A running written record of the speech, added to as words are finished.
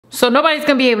So nobody's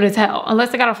gonna be able to tell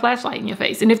unless they got a flashlight in your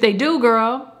face. And if they do,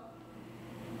 girl,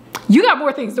 you got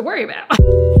more things to worry about.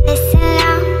 Listen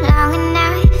long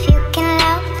enough, you can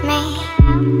love me.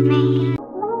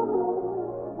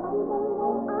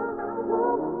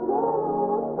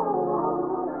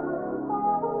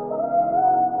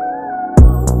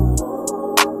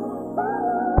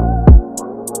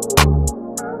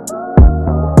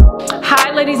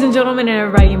 Hi, ladies and gentlemen, and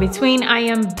everybody in between. I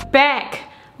am back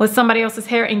with somebody else's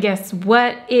hair, and guess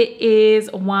what? It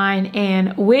is wine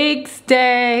and wigs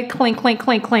day. Clink, clink,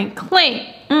 clink, clink, clink.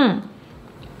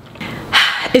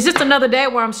 It's just another day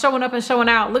where I'm showing up and showing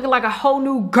out, looking like a whole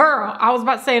new girl. I was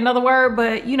about to say another word,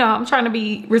 but you know, I'm trying to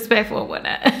be respectful and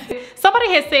whatnot.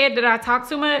 Somebody has said that I talk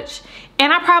too much,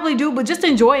 and I probably do, but just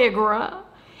enjoy it, girl.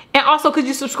 And also, could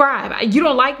you subscribe? You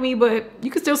don't like me, but you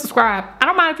can still subscribe. I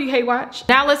don't mind if you hate watch.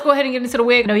 Now let's go ahead and get into the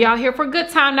wig. I know y'all here for a good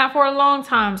time, not for a long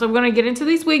time. So we're gonna get into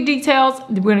these wig details.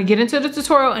 We're gonna get into the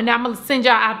tutorial, and now I'm gonna send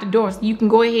y'all out the door so you can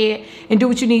go ahead and do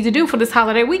what you need to do for this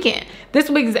holiday weekend. This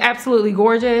wig is absolutely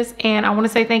gorgeous, and I wanna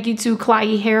say thank you to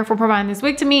Klaiyi Hair for providing this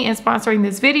wig to me and sponsoring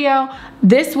this video.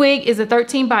 This wig is a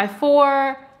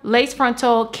 13x4 lace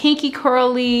frontal, kinky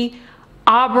curly,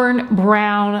 auburn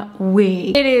brown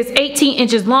wig. It is 18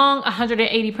 inches long,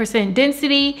 180%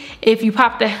 density. If you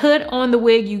pop the hood on the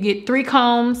wig, you get 3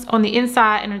 combs on the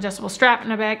inside and an adjustable strap in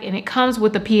the back, and it comes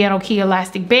with a piano key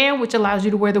elastic band, which allows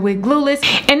you to wear the wig glueless.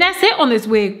 And that's it on this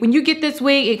wig. When you get this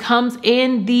wig, it comes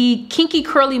in the kinky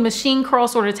curly machine curl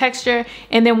sort of texture.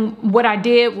 And then what I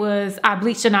did was I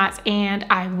bleached the knots and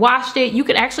I washed it. You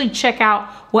can actually check out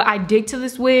what I did to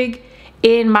this wig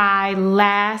in my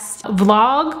last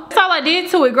vlog. That's all I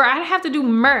did to it, girl. I didn't have to do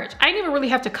merch. I didn't even really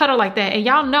have to cut her like that. And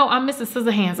y'all know I'm missing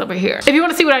scissor hands over here. If you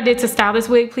want to see what I did to style this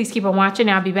wig, please keep on watching.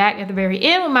 I'll be back at the very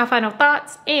end with my final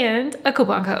thoughts and a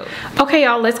coupon code. Okay,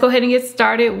 y'all, let's go ahead and get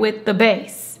started with the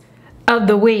base of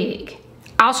the wig.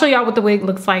 I'll show y'all what the wig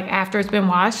looks like after it's been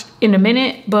washed in a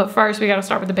minute, but first we gotta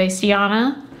start with the base.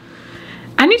 Tiana.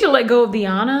 I need to let go of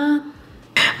Tiana.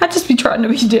 I just be trying to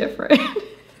be different.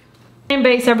 Same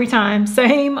base every time,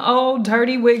 same old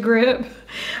dirty wig grip.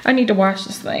 I need to wash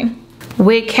this thing.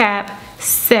 Wig cap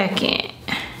second.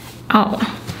 Oh,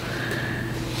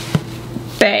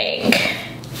 bang.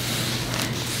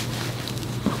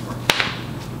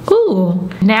 Ooh,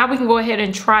 now we can go ahead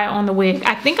and try on the wig.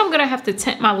 I think I'm gonna have to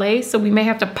tint my lace, so we may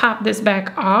have to pop this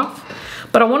back off.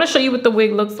 But I wanna show you what the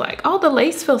wig looks like. Oh, the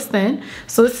lace feels thin.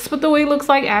 So this is what the wig looks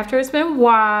like after it's been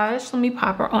washed. Let me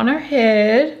pop her on her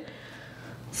head.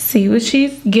 See what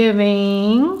she's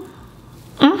giving.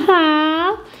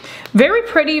 Very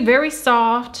pretty, very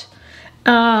soft.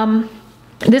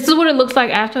 This is what it looks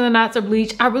like after the knots are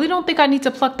bleached. I really don't think I need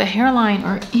to pluck the hairline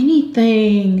or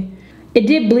anything. It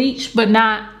did bleach, but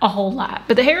not a whole lot.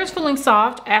 But the hair is feeling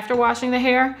soft after washing the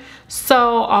hair.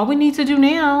 So all we need to do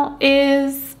now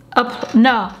is,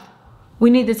 we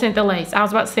need to tint the lace. I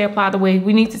was about to say apply the wig.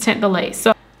 We need to tint the lace.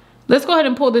 So let's go ahead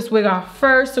and pull this wig off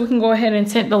first so we can go ahead and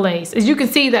tint the lace. As you can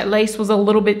see, that lace was a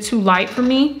little bit too light for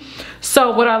me.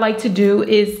 So what I like to do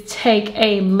is take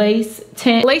a lace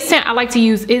tint. Lace tint I like to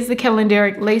use is the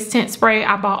Calendaric lace tint spray.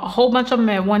 I bought a whole bunch of them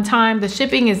at one time. The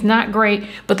shipping is not great,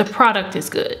 but the product is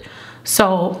good.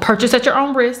 So purchase at your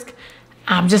own risk.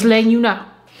 I'm just letting you know.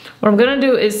 What I'm gonna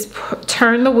do is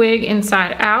turn the wig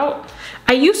inside out.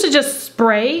 I used to just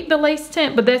spray the lace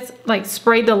tint, but that's like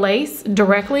spray the lace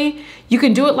directly. You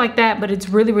can do it like that, but it's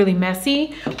really, really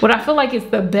messy. What I feel like is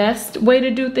the best way to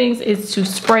do things is to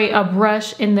spray a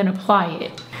brush and then apply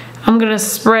it. I'm gonna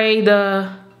spray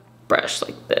the brush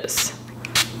like this.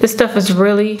 This stuff is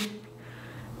really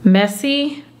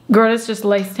messy. Girl, that's just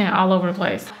lace tint all over the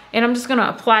place. And I'm just gonna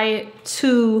apply it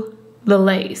to the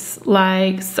lace,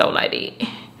 like so, lady.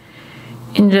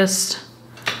 And just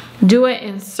do it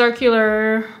in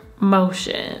circular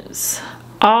motions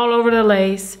all over the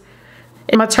lace.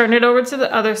 I'm gonna turn it over to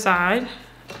the other side.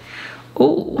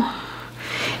 Ooh.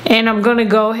 And I'm gonna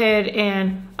go ahead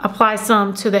and apply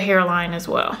some to the hairline as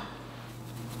well.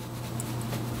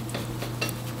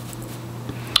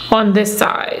 On this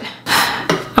side.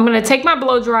 I'm gonna take my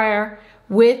blow dryer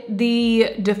with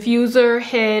the diffuser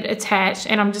head attached,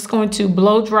 and I'm just going to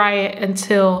blow dry it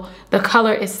until the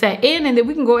color is set in, and then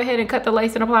we can go ahead and cut the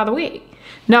lace and apply the wig.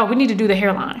 No, we need to do the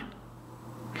hairline.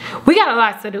 We got a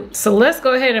lot to do. So let's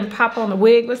go ahead and pop on the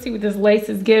wig. Let's see what this lace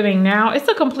is giving now. It's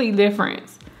a complete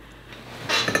difference.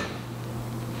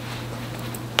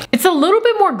 It's a little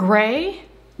bit more gray.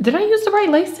 Did I use the right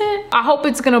lace tint? I hope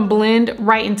it's gonna blend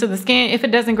right into the skin. If it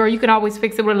doesn't, girl, you can always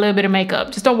fix it with a little bit of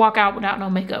makeup. Just don't walk out without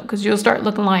no makeup, because you'll start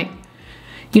looking like,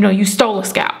 you know, you stole a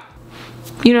scalp.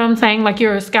 You know what I'm saying? Like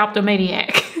you're a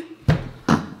scalptomaniac.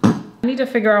 I need to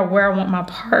figure out where I want my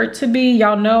part to be.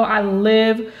 Y'all know I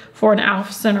live for an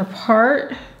off-center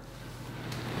part.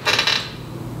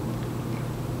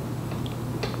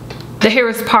 The hair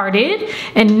is parted,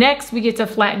 and next we get to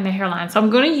flatten the hairline. So I'm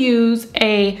gonna use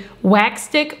a wax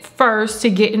stick first to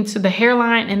get into the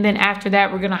hairline, and then after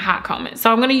that we're gonna hot comb it.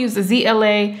 So I'm gonna use the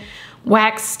ZLA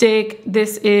wax stick.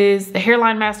 This is the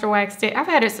Hairline Master wax stick. I've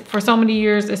had it for so many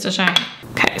years, it's a shame.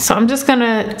 Okay, so I'm just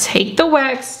gonna take the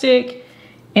wax stick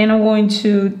and I'm going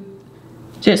to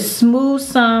just smooth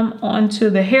some onto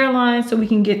the hairline so we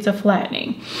can get to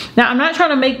flattening. Now I'm not trying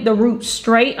to make the roots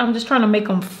straight, I'm just trying to make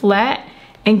them flat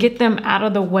and get them out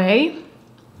of the way.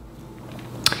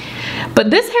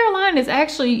 But this hairline is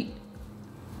actually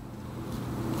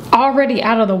already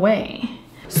out of the way.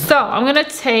 So I'm gonna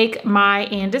take my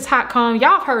Andis hot comb.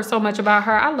 Y'all have heard so much about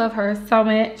her. I love her so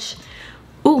much.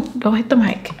 Ooh, don't hit the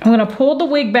mic. I'm gonna pull the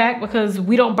wig back because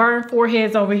we don't burn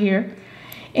foreheads over here.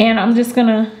 And I'm just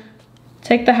gonna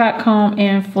take the hot comb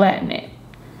and flatten it.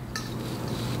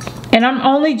 And I'm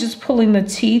only just pulling the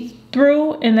teeth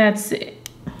through, and that's it.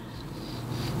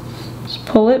 Just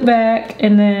pull it back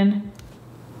and then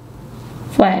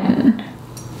flatten,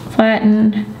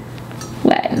 flatten,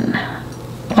 flatten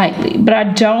lightly. But I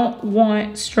don't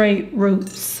want straight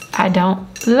roots. I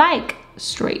don't like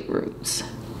straight roots.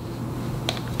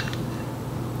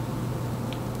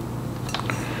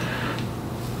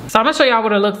 So I'm gonna show y'all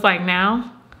what it looks like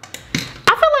now.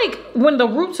 I feel like when the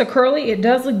roots are curly, it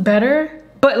does look better.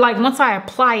 But like once I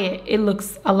apply it, it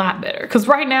looks a lot better. Cause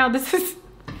right now this is,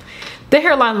 the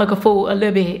hairline look a fool a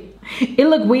little bit. It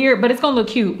look weird, but it's gonna look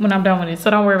cute when I'm done with it. So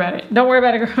don't worry about it. Don't worry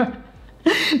about it, girl.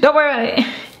 Don't worry about it.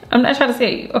 I'm not trying to scare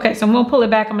you. Okay, so I'm gonna pull it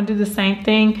back. I'm gonna do the same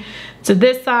thing to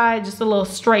this side, just a little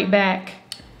straight back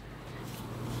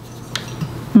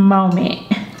moment.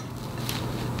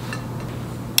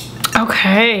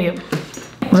 Okay,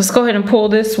 let's go ahead and pull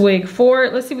this wig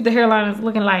forward. Let's see what the hairline is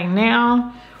looking like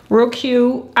now. Real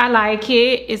cute. I like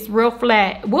it. It's real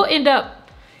flat. It'll end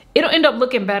up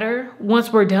looking better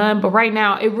once we're done, but right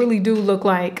now it really do look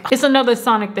like it's another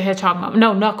Sonic the Hedgehog moment.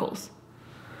 No, Knuckles.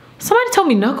 Somebody told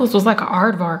me Knuckles was like an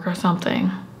aardvark or something.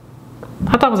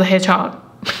 I thought it was a hedgehog.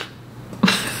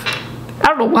 I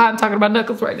don't know why I'm talking about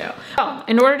Knuckles right now. Oh,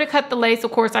 in order to cut the lace,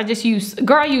 of course, I use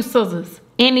scissors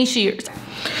and these shears.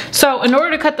 So in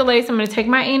order to cut the lace, I'm gonna take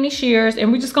my Annie shears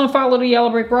and we're just gonna follow the yellow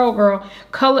brick road, girl.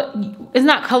 It's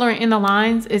not coloring in the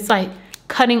lines, it's like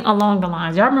cutting along the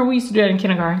lines. Y'all remember we used to do that in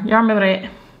kindergarten? Y'all remember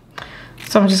that?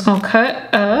 So I'm just gonna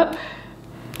cut up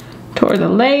toward the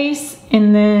lace,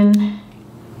 and then,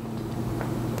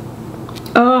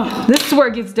 oh, this is where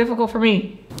it gets difficult for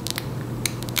me.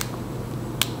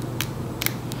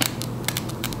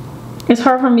 It's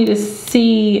hard for me to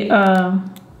see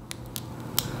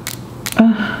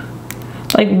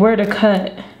like where to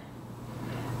cut.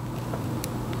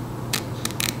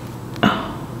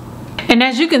 And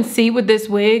as you can see with this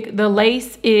wig, the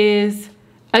lace is,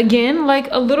 again, like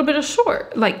a little bit of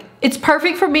short. Like, it's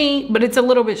perfect for me, but it's a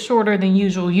little bit shorter than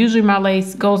usual. Usually my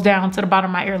lace goes down to the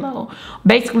bottom of my ear level,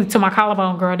 basically to my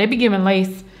collarbone, girl. They be giving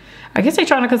lace. I guess they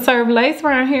trying to conserve lace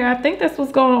around here. I think that's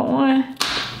what's going on.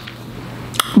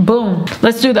 Boom.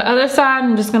 Let's do the other side.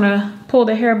 I'm just gonna pull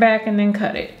the hair back and then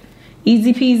cut it.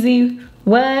 Easy peasy.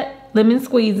 What? Lemon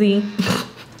squeezy.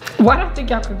 Why don't I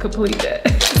think y'all can complete that?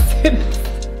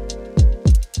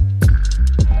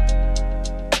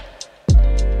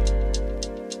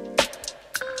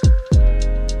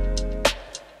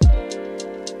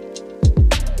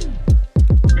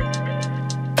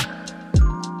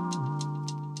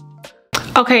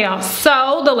 Okay, y'all,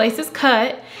 so the lace is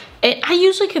cut, and I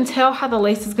usually can tell how the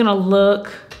lace is gonna look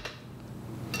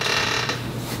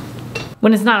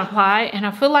when it's not applied, and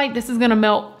I feel like this is gonna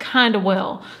melt kind of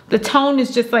well. The tone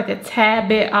is just like a tad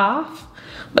bit off,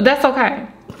 but that's okay.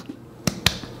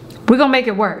 We're gonna make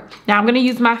it work. Now I'm gonna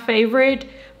use my favorite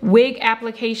wig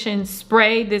application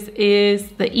spray. This is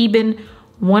the Eben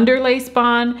Wonder Lace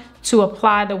Bond to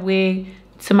apply the wig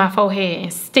to my forehead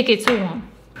and stick it to them.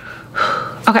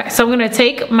 Okay, so I'm gonna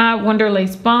take my Wonder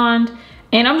Lace Bond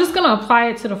and I'm just gonna apply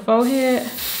it to the forehead.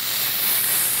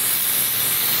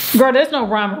 Girl, there's no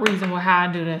rhyme or reason with how I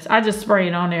do this. I just spray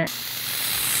it on there.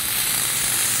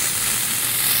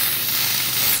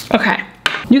 Okay.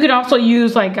 You could also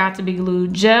use like Got To Be Glue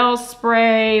gel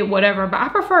spray, whatever, but I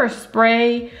prefer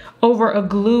spray over a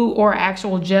glue or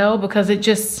actual gel because it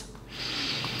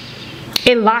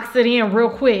locks it in real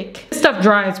quick. This stuff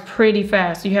dries pretty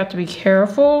fast, so you have to be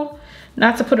careful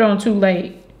not to put it on too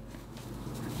late.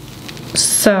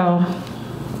 So,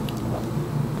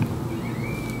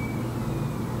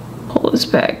 pull this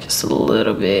back just a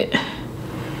little bit.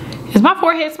 Is my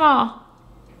forehead small?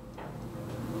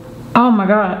 Oh my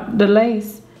God, the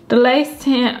lace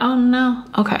tint, oh no.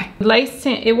 Okay, lace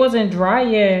tint, it wasn't dry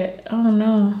yet. Oh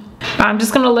no. I'm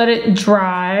just gonna let it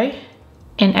dry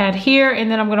and add here,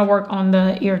 and then I'm gonna work on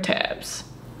the ear tabs.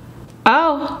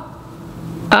 Oh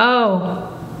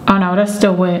no, that's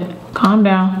still wet. Calm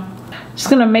down.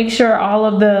 Just gonna make sure all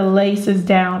of the lace is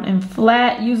down and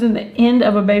flat using the end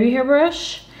of a baby hair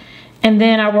brush, and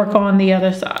then I work on the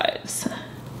other sides.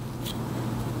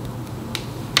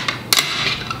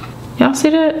 Y'all see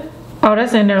that? Oh,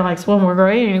 that's in there like swimwear,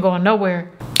 girl. It ain't going nowhere.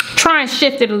 Try and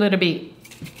shift it a little bit.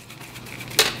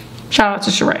 Shout out to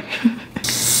Sheree.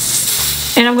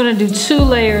 And I'm gonna do 2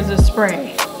 layers of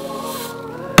spray.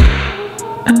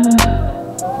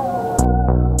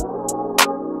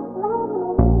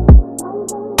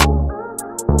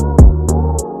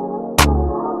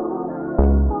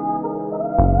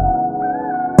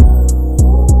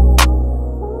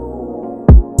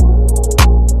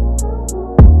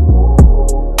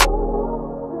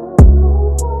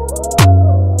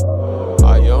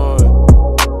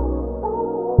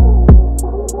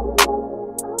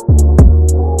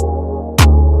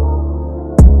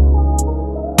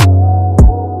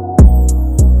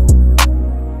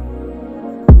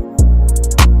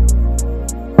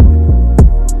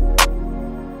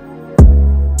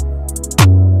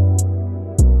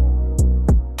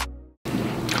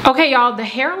 Okay, y'all, the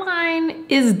hairline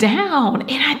is down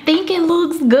and I think it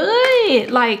looks good.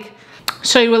 Like,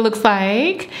 show you what it looks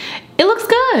like. It looks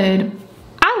good.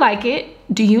 I like it.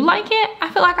 Do you like it? I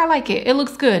feel like I like it. It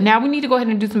looks good. Now we need to go ahead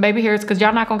and do some baby hairs because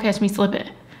y'all not gonna catch me slipping.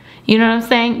 You know what I'm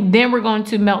saying? Then we're going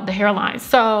to melt the hairline.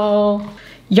 So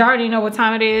y'all already know what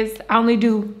time it is. I only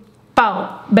do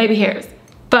 4 baby hairs.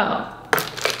 4.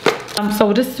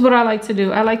 So this is what I like to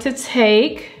do. I like to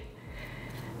take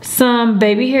some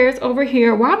baby hairs over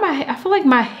here. Why am I feel like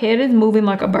my head is moving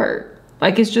like a bird.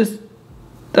 Like it's just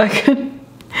like and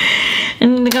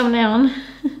then come down.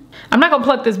 I'm not gonna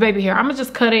pluck this baby hair. I'm gonna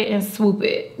just cut it and swoop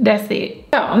it. That's it.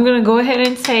 So I'm gonna go ahead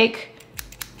and take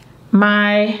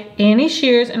my Annie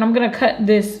shears and I'm gonna cut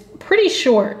this pretty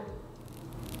short.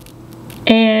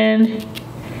 And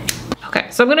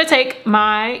okay, so I'm gonna take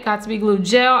my Got To Be Glue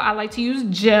gel. I like to use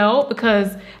gel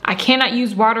because I cannot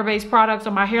use water-based products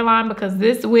on my hairline because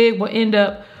this wig will end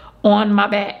up on my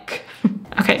back.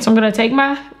 Okay, so I'm gonna take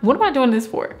my, what am I doing this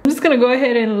for? I'm just gonna go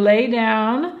ahead and lay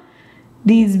down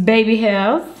these baby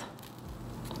hairs.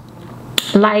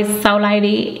 Light so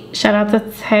lighty. Shout out to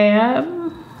Tab.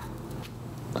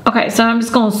 Okay, so I'm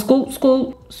just gonna scoop,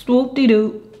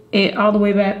 swoop-de-doo it all the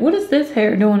way back. What is this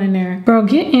hair doing in there? Girl,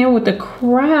 get in with the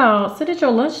crowd. Sit at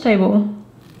your lunch table.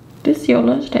 This is your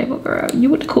lunch table, girl.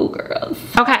 You with the cool girls.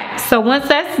 Okay, so once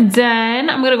that's done,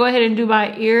 I'm gonna go ahead and do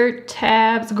my ear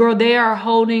tabs. Girl, they are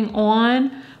holding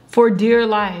on for dear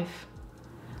life.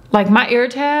 Like my ear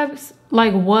tabs,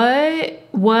 like what?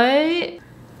 Right?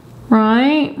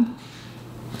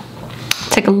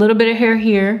 Take a little bit of hair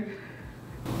here.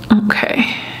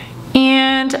 Okay,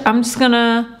 and I'm just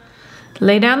gonna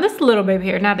lay down this little baby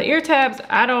hair. Now the ear tabs,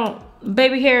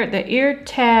 the ear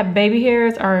tab baby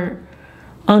hairs are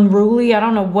unruly. I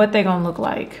don't know what they're gonna look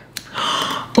like.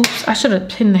 Oops, I should have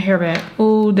pinned the hair back.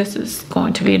 Oh, this is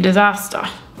going to be a disaster.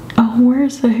 Oh,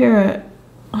 where's the hair at?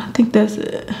 I think that's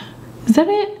it. Is that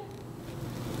it?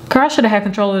 Girl, I should have had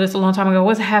control of this a long time ago.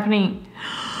 What's happening?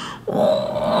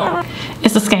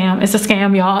 It's a scam. It's a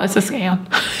scam, y'all. It's a scam.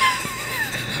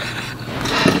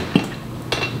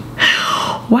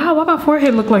 Wow, why my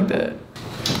forehead look like that?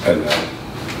 I know.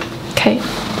 Okay.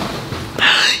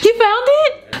 You found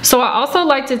it? So I also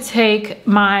like to take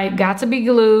my Got To Be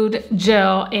Glued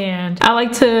gel and I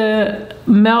like to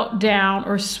melt down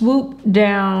or swoop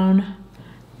down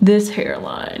this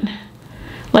hairline.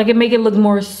 Like it make it look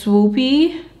more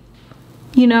swoopy,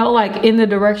 you know, like in the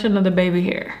direction of the baby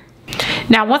hair.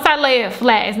 Now, once I lay it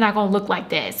flat, it's not gonna look like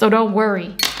that. So don't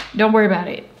worry. Don't worry about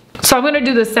it. So I'm gonna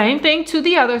do the same thing to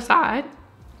the other side.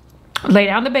 Lay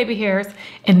down the baby hairs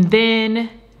and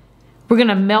then we're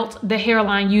gonna melt the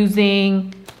hairline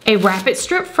using a rapid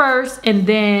strip first and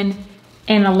then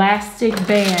an elastic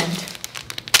band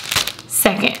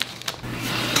second.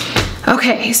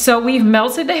 Okay, so we've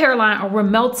melted the hairline, or we're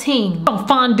melting. Don't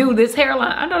fondue this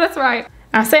hairline. I know that's right.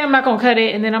 I say I'm not gonna cut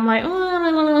it and then I'm like, oh,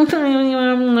 I wanna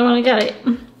cut it.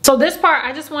 So this part,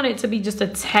 I just want it to be just a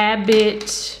tad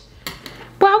bit,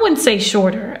 well, I wouldn't say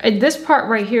shorter. This part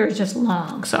right here is just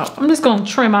long. So I'm just gonna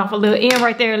trim off a little end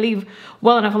right there, leave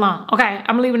well enough alone. Okay,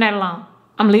 I'm leaving that alone.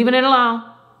 I'm leaving it alone.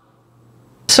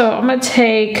 So I'm gonna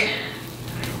take,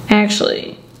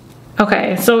 actually,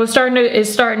 okay, so it's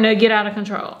starting to get out of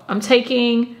control. I'm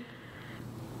taking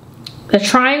the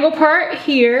triangle part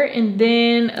here, and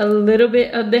then a little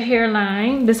bit of the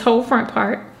hairline, this whole front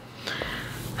part.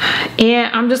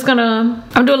 And I'm doing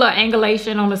a little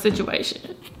angulation on the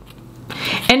situation.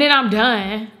 And then I'm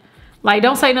done. Like,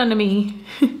 don't say nothing to me.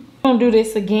 I'm gonna do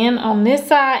this again on this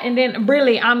side, and then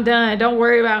really, I'm done. Don't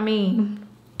worry about me.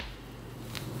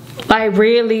 Like,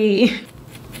 really.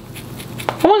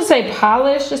 I want to say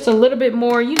polish, just a little bit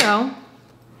more, you know.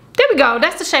 There we go.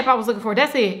 That's the shape I was looking for.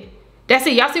 That's it. That's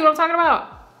it. Y'all see what I'm talking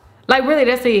about? Like, really,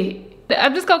 that's it.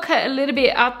 I'm just gonna cut a little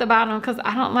bit out the bottom because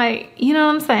I don't like, you know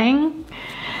what I'm saying?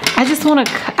 I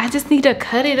just need to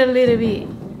cut it a little bit.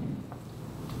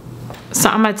 So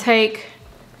I'm gonna take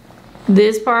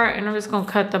this part and I'm just gonna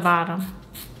cut the bottom.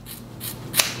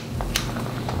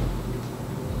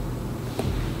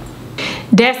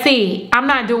 That's it. I'm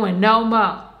not doing no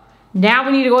more. Now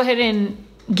we need to go ahead and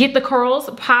get the curls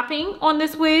popping on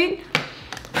this wig.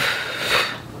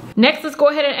 Next, let's go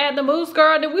ahead and add the mousse,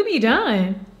 girl, then we be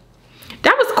done.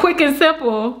 That was quick and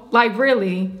simple. Like,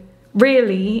 really,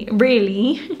 really,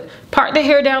 really. Part the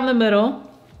hair down the middle.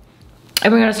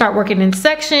 And we're gonna start working in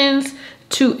sections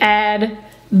to add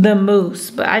the mousse.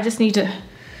 But I just need to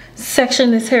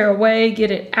section this hair away,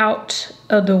 get it out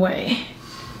of the way.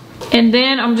 And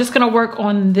then I'm just gonna work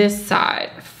on this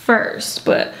side first,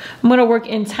 but I'm gonna work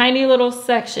in tiny little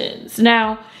sections.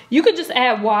 Now, you could just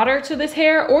add water to this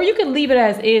hair, or you can leave it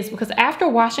as is, because after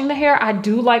washing the hair, I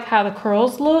do like how the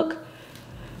curls look.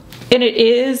 And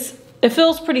it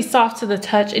feels pretty soft to the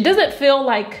touch. It doesn't feel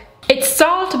like, it's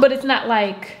soft, but it's not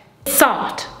like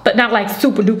soft, but not like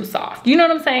super duper soft. You know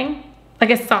what I'm saying?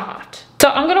 Like, it's soft. So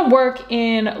I'm gonna work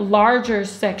in larger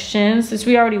sections since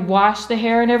we already washed the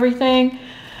hair and everything.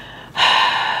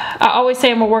 I always say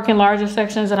I'm gonna work in larger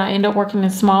sections and I end up working in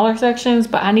smaller sections,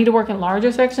 but I need to work in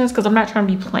larger sections because I'm not trying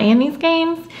to be playing these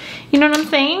games. You know what I'm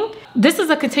saying? This is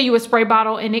a continuous spray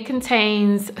bottle and it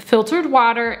contains filtered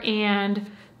water and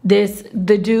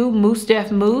the Dew Mousse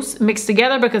Def Mousse mixed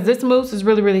together, because this mousse is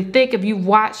really, really thick. If you've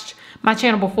watched my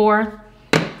channel before,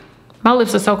 my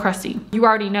lips are so crusty. You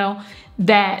already know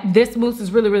that this mousse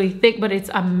is really, really thick, but it's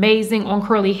amazing on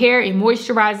curly hair. It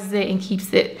moisturizes it and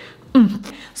keeps it.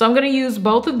 So I'm gonna use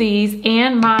both of these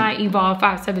and my Evolve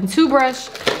 572 brush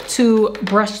to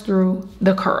brush through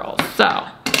the curls. So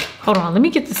hold on, let me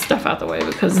get this stuff out the way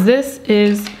because this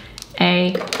is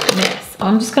a mess.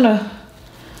 I'm just gonna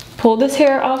pull this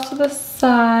hair off to the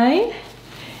side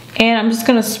and I'm just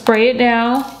gonna spray it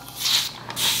down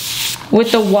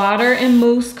with the water and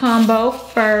mousse combo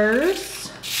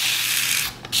first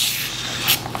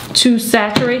to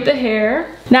saturate the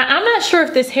hair. Now, I'm not sure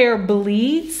if this hair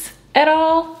bleeds at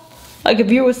all. Like, if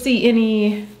you would see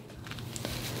any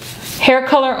hair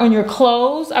color on your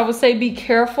clothes, I would say be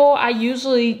careful. I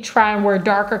usually try and wear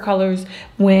darker colors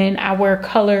when I wear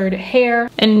colored hair.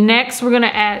 And next, we're gonna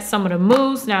add some of the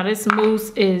mousse. Now, this mousse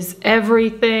is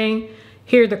everything.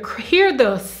 Hear the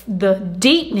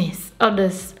deepness of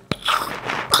this.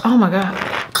 Oh my God.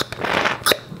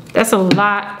 That's a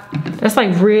lot. That's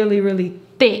like really, really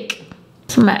thick.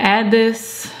 So I'm gonna add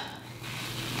this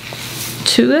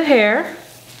to the hair.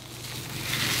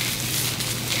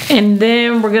 And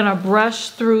then we're gonna brush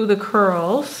through the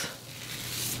curls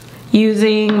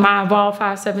using my Evolve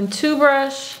 572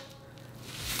 brush.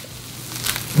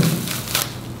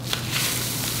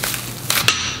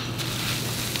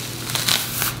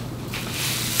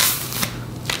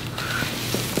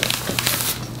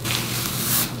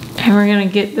 And we're gonna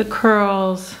get the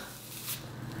curls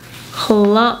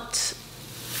clumped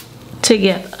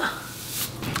together.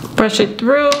 Brush it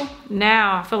through.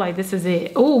 Now I feel like this is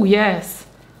it. Oh, yes.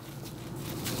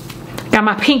 Got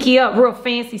my pinky up real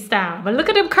fancy style. But look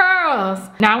at them curls.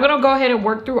 Now I'm gonna go ahead and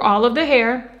work through all of the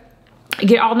hair.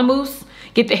 Get all the mousse.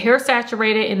 Get the hair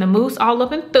saturated and the mousse all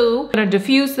up and through. I'm gonna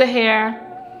diffuse the hair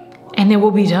and then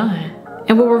we'll be done.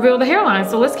 And we'll reveal the hairline.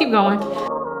 So let's keep going.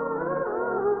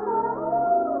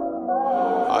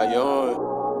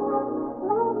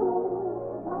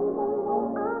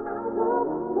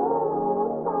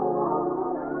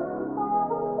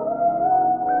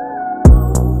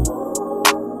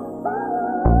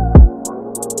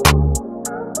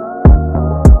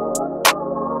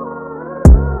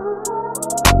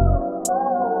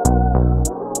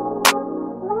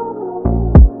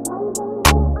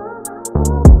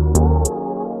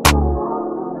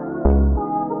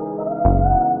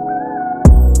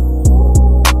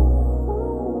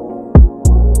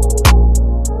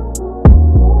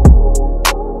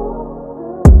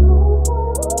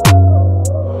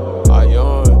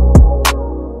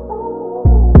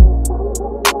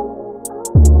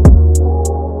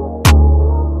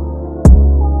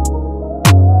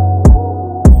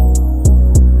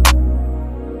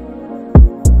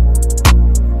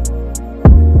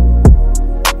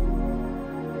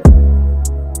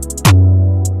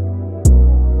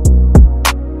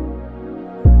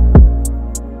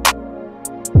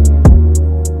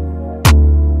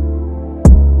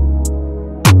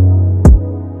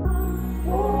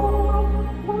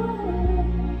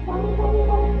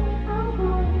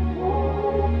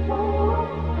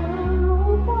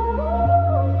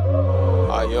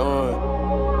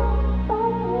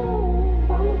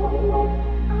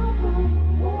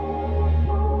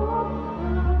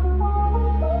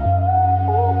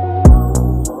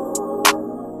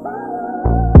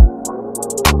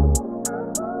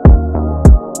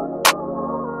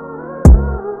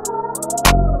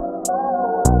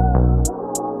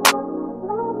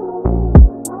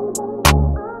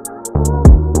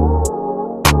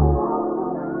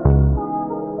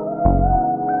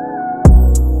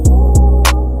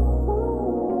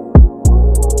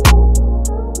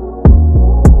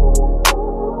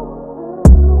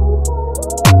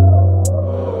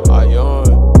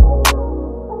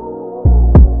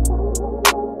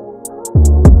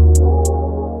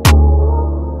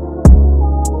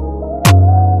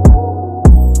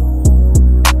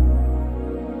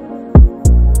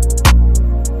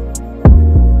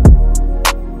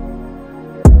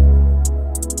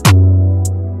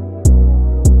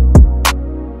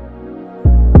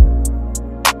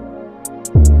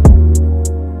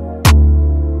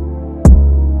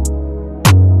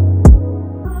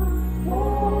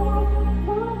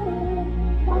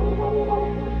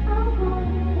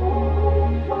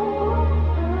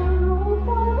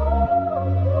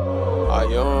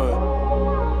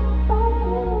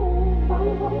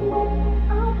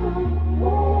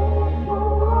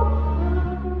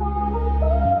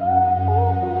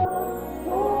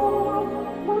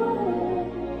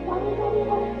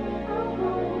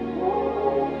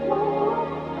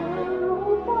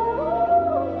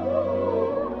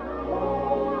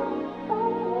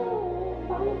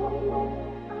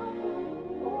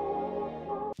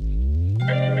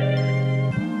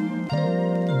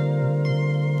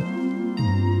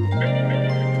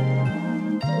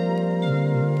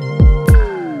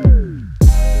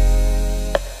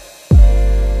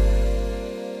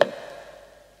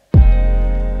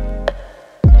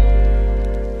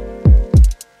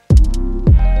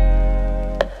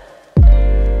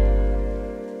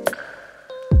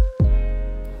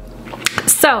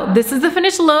 So this is the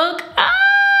finished look.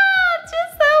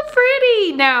 Just so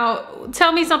pretty. Now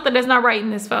tell me something that's not right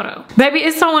in this photo. Baby,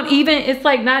 it's so uneven. It's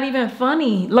like not even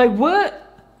funny. Like what?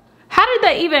 How did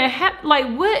that even happen? Like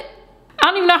what? I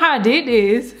don't even know how I did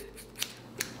this.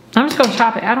 I'm just gonna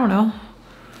chop it. I don't know.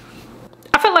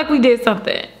 I feel like we did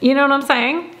something. You know what I'm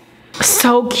saying?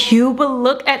 So cute, but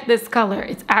look at this color.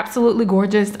 It's absolutely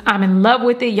gorgeous. I'm in love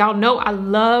with it. Y'all know I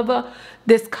love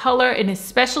this color, and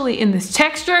especially in this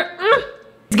texture.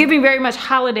 It's giving very much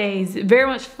holidays, very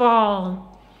much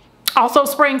fall. Also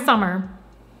spring, summer.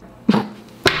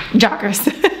 Joggers.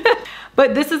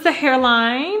 But this is the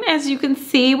hairline, as you can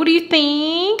see. What do you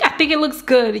think? I think it looks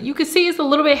good. You can see it's a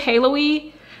little bit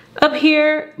halo-y up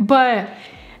here, but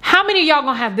how many of y'all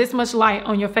gonna have this much light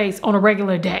on your face on a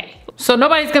regular day? So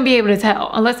nobody's gonna be able to tell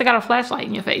unless they got a flashlight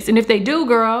in your face. And if they do,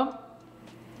 girl,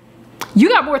 you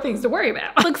got more things to worry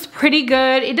about. It looks pretty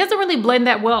good. It doesn't really blend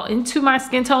that well into my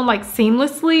skin tone like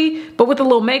seamlessly, but with a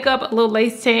little makeup, a little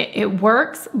lace tint, it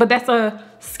works. But that's a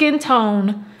skin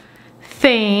tone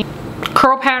thing.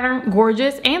 Curl pattern,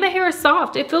 gorgeous. And the hair is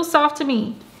soft. It feels soft to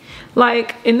me.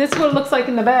 Like, and this is what it looks like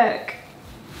in the back.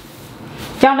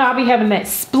 Y'all know I'll be having that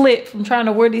split from trying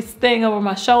to wear this thing over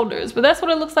my shoulders, but that's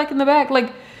what it looks like in the back.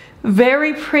 Like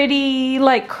very pretty,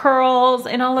 like curls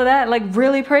and all of that. Like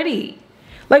really pretty.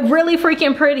 Like really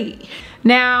freaking pretty.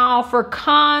 Now for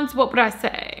cons, what would I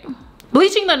say?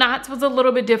 Bleaching the knots was a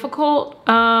little bit difficult.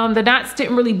 The knots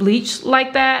didn't really bleach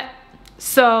like that.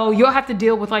 So you'll have to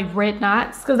deal with like red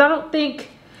knots, because I don't think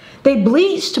they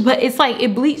bleached, but it's like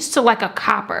it bleached to like a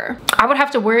copper. I would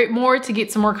have to wear it more to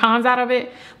get some more cons out of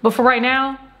it. But for right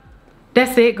now,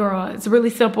 that's it, girl. It's really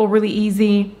simple, really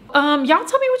easy. Y'all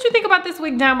tell me what you think about this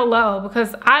wig down below,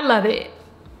 because I love it.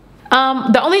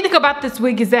 The only thing about this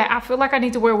wig is that I feel like I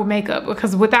need to wear it with makeup,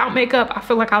 because without makeup, I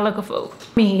feel like I look a fool.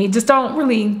 Me, just don't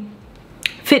really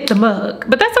fit the mug,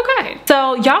 but that's okay.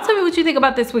 So y'all tell me what you think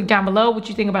about this wig down below, what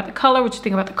you think about the color, what you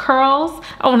think about the curls.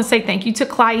 I want to say thank you to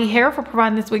Klaiyi Hair for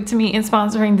providing this wig to me and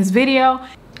sponsoring this video.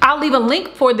 I'll leave a link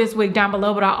for this wig down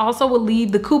below, but I also will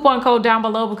leave the coupon code down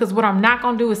below, because what I'm not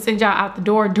gonna do is send y'all out the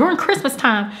door during Christmas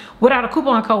time without a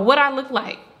coupon code. What I look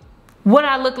like. What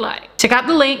I look like. Check out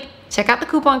the link, check out the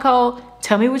coupon code,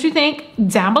 tell me what you think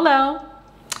down below.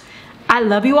 I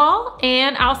love you all,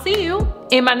 and I'll see you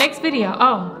in my next video.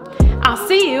 I'll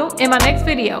see you in my next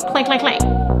video. Clank, clank,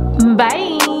 clank.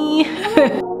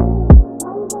 Bye.